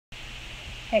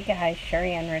Hey guys, Sheri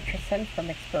Ann Richerson from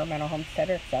Experimental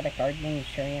Homesteader Daily,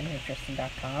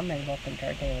 SheriAnnRicherson.com, and welcome to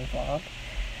our daily vlog.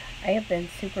 I have been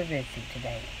super busy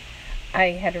today.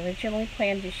 I had originally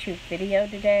planned to shoot video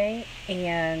today,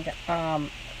 and I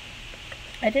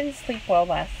didn't sleep well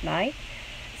last night,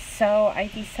 so I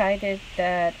decided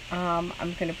that I'm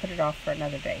going to put it off for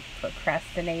another day.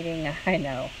 Procrastinating, I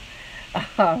know.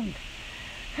 I'm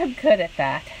good at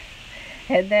that.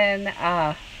 And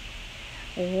then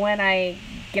when I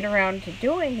get around to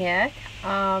doing it,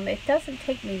 it doesn't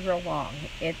take me real long.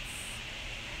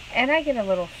 And I get a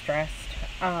little stressed.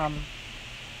 I'm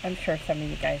sure some of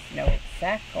you guys know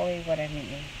exactly what I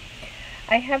mean.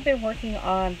 I have been working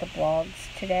on the blogs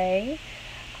today.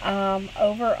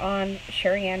 Over on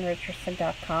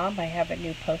SheriAnnRicherson.com, I have a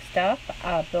new post up,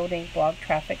 building blog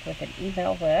traffic with an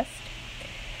email list.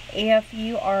 If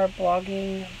you are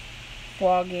blogging,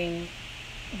 vlogging,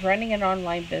 running an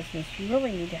online business, you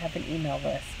really need to have an email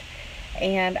list.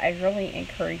 And I really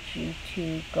encourage you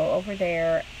to go over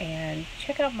there and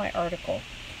check out my article.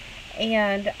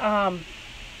 And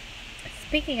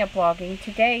speaking of blogging,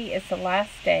 today is the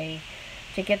last day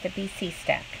to get the BC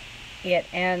stack. It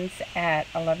ends at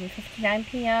 11:59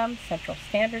 p.m. Central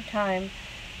Standard Time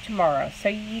tomorrow. So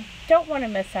you don't want to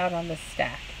miss out on this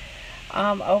stack.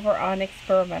 Over on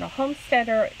Experimental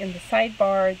Homesteader, in the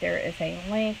sidebar, there is a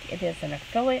link. It is an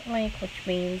affiliate link, which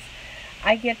means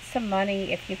I get some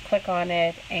money if you click on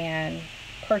it and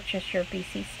purchase your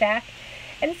BC stack.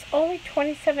 And it's only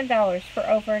 $27 for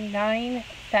over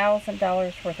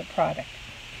 $9,000 worth of product.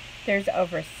 There's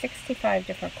over 65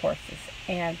 different courses,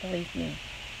 and believe me,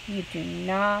 you do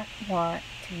not want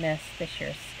to miss this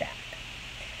year's stack.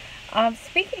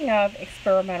 Speaking of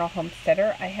Experimental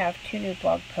Homesteader, I have two new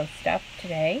blog posts up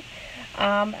today.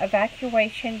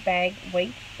 Evacuation bag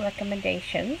weight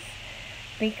recommendations,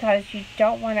 because you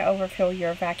don't want to overfill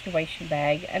your evacuation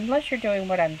bag unless you're doing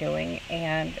what I'm doing,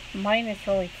 and mine is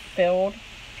really filled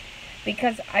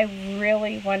because I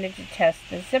really wanted to test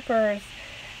the zippers,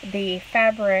 the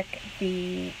fabric,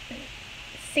 the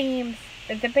seams,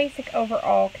 the basic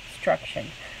overall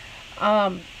construction.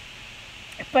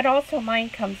 But also mine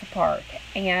comes apart,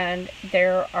 and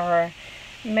there are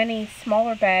many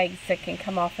smaller bags that can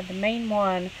come off of the main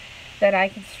one that I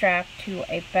can strap to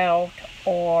a belt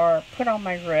or put on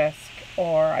my wrist,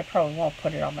 or I probably won't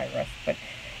put it on my wrist, but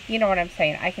you know what I'm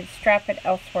saying. I can strap it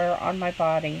elsewhere on my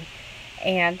body,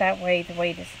 and that way the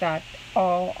weight is not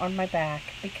all on my back,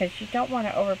 because you don't want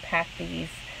to overpack these.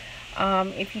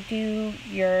 If you do,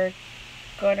 you're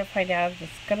going to find out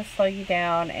it's going to slow you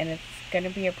down, and it's going to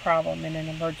be a problem in an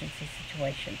emergency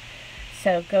situation.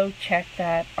 So go check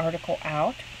that article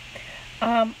out.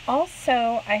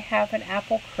 Also, I have an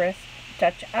apple crisp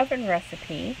Dutch oven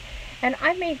recipe, and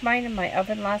I made mine in my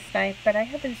oven last night, but I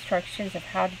have instructions of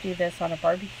how to do this on a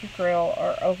barbecue grill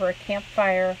or over a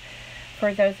campfire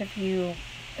for those of you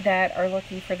that are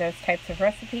looking for those types of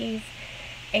recipes.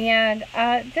 And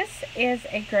this is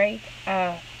a great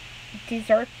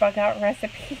dessert bug out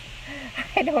recipe.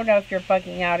 I don't know if you're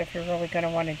bugging out if you're really going to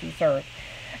want a dessert,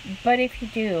 but if you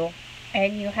do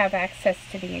and you have access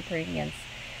to the ingredients,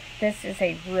 this is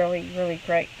a really, really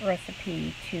great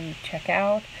recipe to check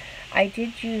out. I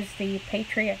did use the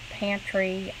Patriot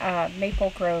Pantry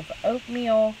Maple Grove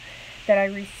oatmeal that I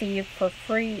received for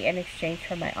free in exchange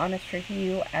for my honest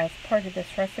review as part of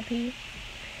this recipe,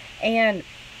 and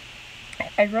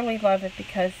I really love it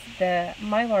because the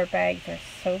Mylar bags are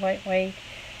so lightweight,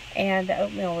 and the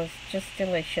oatmeal is just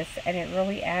delicious, and it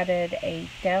really added a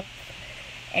depth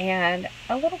and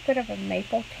a little bit of a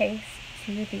maple taste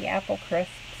to the apple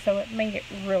crisp, so it made it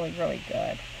really, really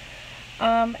good.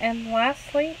 And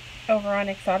lastly, over on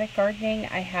Exotic Gardening,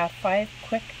 I have 5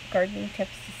 quick gardening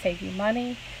tips to save you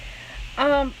money.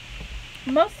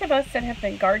 Most of us that have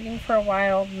been gardening for a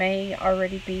while may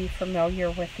already be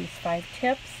familiar with these 5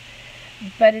 tips,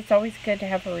 but it's always good to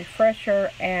have a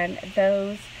refresher, and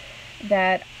those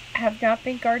that have not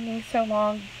been gardening so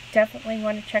long definitely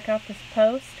want to check out this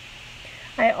post.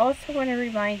 I also want to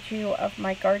remind you of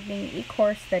my gardening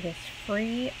e-course that is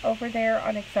free over there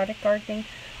on Exotic Gardening.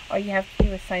 All you have to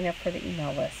do is sign up for the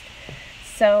email list.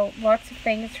 So lots of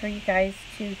things for you guys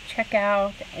to check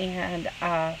out and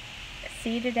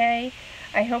see today.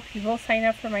 I hope you will sign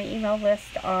up for my email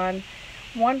list on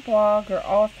one blog or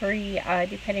all 3,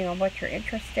 depending on what your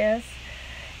interest is.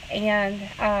 And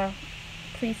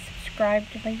please subscribe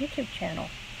to my YouTube channel.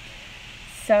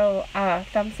 So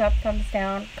thumbs up, thumbs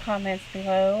down, comments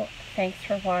below. Thanks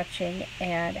for watching,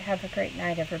 and have a great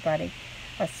night, everybody.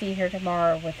 I'll see you here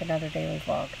tomorrow with another daily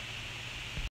vlog.